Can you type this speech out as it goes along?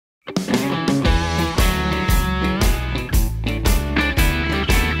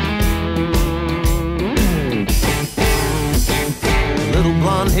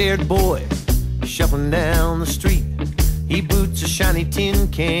blonde-haired boy shuffling down the street. He boots a shiny tin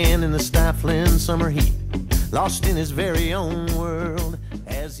can in the stifling summer heat, lost in his very own world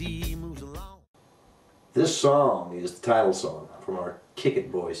as he moves along. This song is the title song from our Kick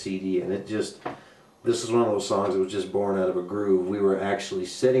It Boy CD, and this is one of those songs that was just born out of a groove. We were actually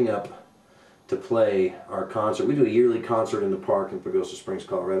setting up to play our concert. We do a yearly concert in the park in Pagosa Springs,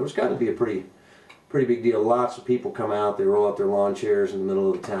 Colorado. It's got to be a pretty big deal. Lots of people come out. They roll up their lawn chairs in the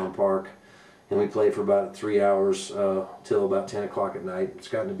middle of the town park, and we play for about 3 hours till about 10 o'clock at night. It's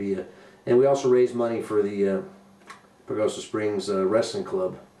gotten to be a... And we also raise money for the Pagosa Springs Wrestling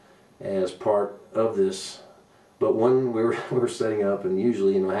Club as part of this. But when we were setting up, and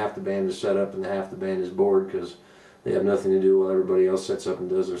usually, you know, half the band is set up and half the band is bored because they have nothing to do while everybody else sets up and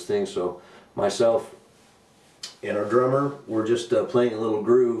does their thing. So myself and our drummer were just playing a little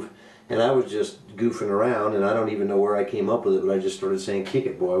groove, and I was just goofing around, and I don't even know where I came up with it, but I just started saying "Kick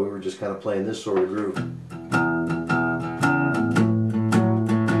It Boy." We were just kind of playing this sort of groove.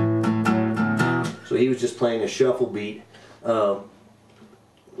 So he was just playing a shuffle beat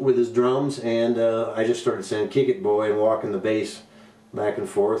with his drums, and I just started saying "Kick It Boy" and walking the bass back and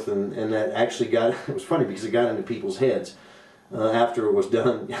forth, and that actually got, it was funny because it got into people's heads. After it was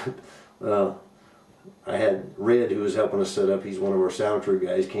done, I had Red, who was helping us set up, he's one of our sound crew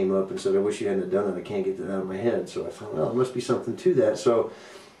guys, came up and said, "I wish you hadn't have done it, I can't get that out of my head." So I thought, well, there must be something to that. So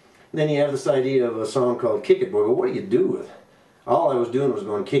then you have this idea of a song called "Kick It Boy," but what do you do with it? All I was doing was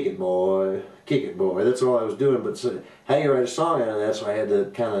going, "Kick it, boy, kick it, boy." That's all I was doing. But so, how do you write a song out of that? So I had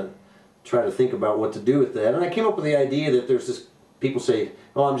to kind of try to think about what to do with that. And I came up with the idea that there's this, people say,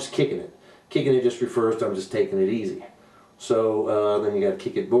 "Oh, I'm just kicking it." Kicking it just refers to I'm just taking it easy. So then you got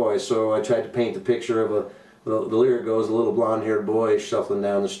 "Kick It Boy." So I tried to paint the picture of the lyric goes, a little blonde-haired boy shuffling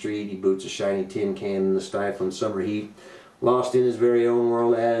down the street. He boots a shiny tin can in the stifling summer heat, lost in his very own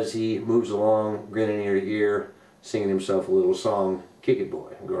world as he moves along, grinning ear to ear, singing himself a little song, "Kick It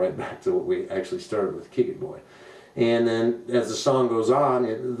Boy." And go right back to what we actually started with, "Kick It Boy." And then as the song goes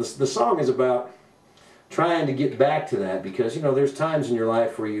on, the song is about trying to get back to that, because, you know, there's times in your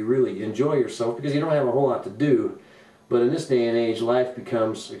life where you really enjoy yourself because you don't have a whole lot to do. But in this day and age, life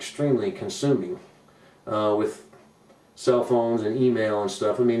becomes extremely consuming with cell phones and email and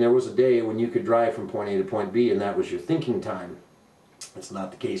stuff. I mean, there was a day when you could drive from point A to point B and that was your thinking time. It's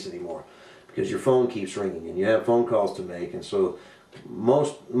not the case anymore, because your phone keeps ringing and you have phone calls to make, and so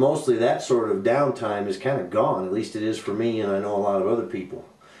mostly that sort of downtime is kind of gone. At least it is for me, and I know a lot of other people.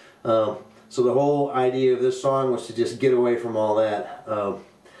 So the whole idea of this song was to just get away from all that,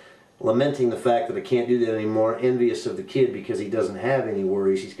 lamenting the fact that I can't do that anymore, envious of the kid because he doesn't have any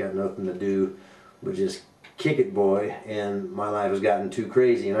worries, he's got nothing to do but just kick it, boy, and my life has gotten too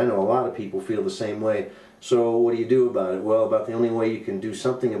crazy, and I know a lot of people feel the same way. So what do you do about it? Well, about the only way you can do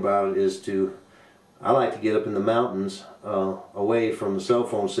something about it is to, I like to get up in the mountains, away from the cell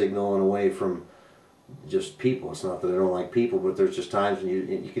phone signal and away from just people. It's not that I don't like people, but there's just times when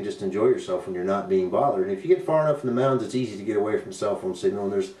you can just enjoy yourself when you're not being bothered. And if you get far enough in the mountains, it's easy to get away from cell phone signal,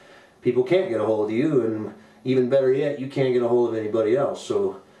 and there's people can't get a hold of you, and even better yet, you can't get a hold of anybody else.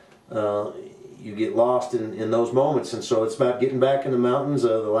 So you get lost in those moments, and so it's about getting back in the mountains.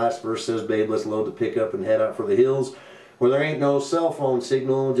 The last verse says, "Babe, let's load the pickup and head out for the hills where there ain't no cell phone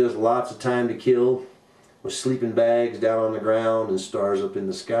signal, just lots of time to kill, with sleeping bags down on the ground and stars up in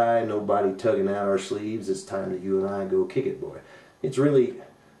the sky, nobody tugging at our sleeves. It's time that you and I go kick it, boy." It's really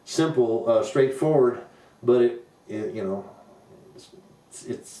simple, straightforward, but it you know,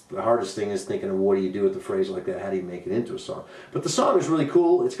 it's the hardest thing is thinking of what do you do with the phrase like that. How do you make it into a song? But the song is really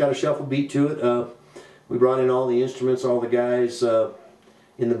cool. It's got a shuffle beat to it. We brought in all the instruments, all the guys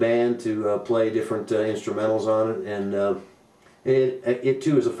in the band to play different instrumentals on it, and it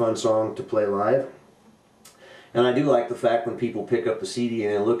too is a fun song to play live. And I do like the fact when people pick up the CD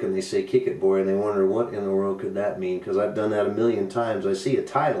and they look and they say "Kick It, Boy," and they wonder what in the world could that mean, because I've done that a million times. I see a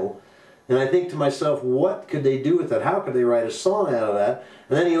title and I think to myself, what could they do with that? How could they write a song out of that?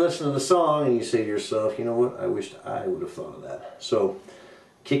 And then you listen to the song and you say to yourself, you know what, I wished I would have thought of that. So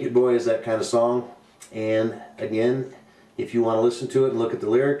 "Kick It, Boy" is that kind of song. And again, if you want to listen to it and look at the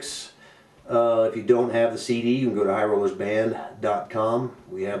lyrics, if you don't have the CD, you can go to highrollersband.com.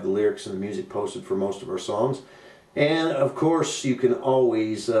 We have the lyrics and the music posted for most of our songs. And of course, you can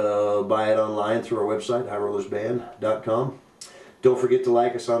always buy it online through our website, highrollersband.com. Don't forget to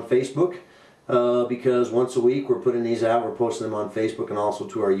like us on Facebook, because once a week we're putting these out. We're posting them on Facebook and also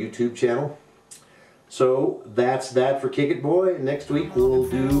to our YouTube channel. So that's that for "Kick It, Boy." Next week we'll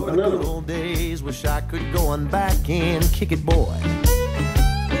do another one. Old days, wish I could go on back and kick it, boy.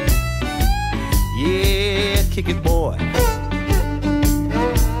 Yeah, kick it, boy.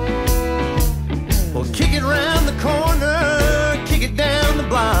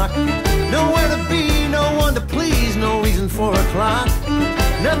 blazing 4 o'clock.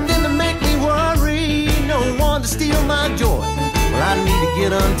 Nothing to make me worry, no one to steal my joy. Well, I need to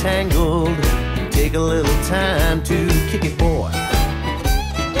get untangled, take a little time to kick it, boy.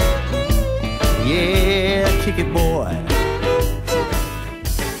 Yeah, kick it, boy.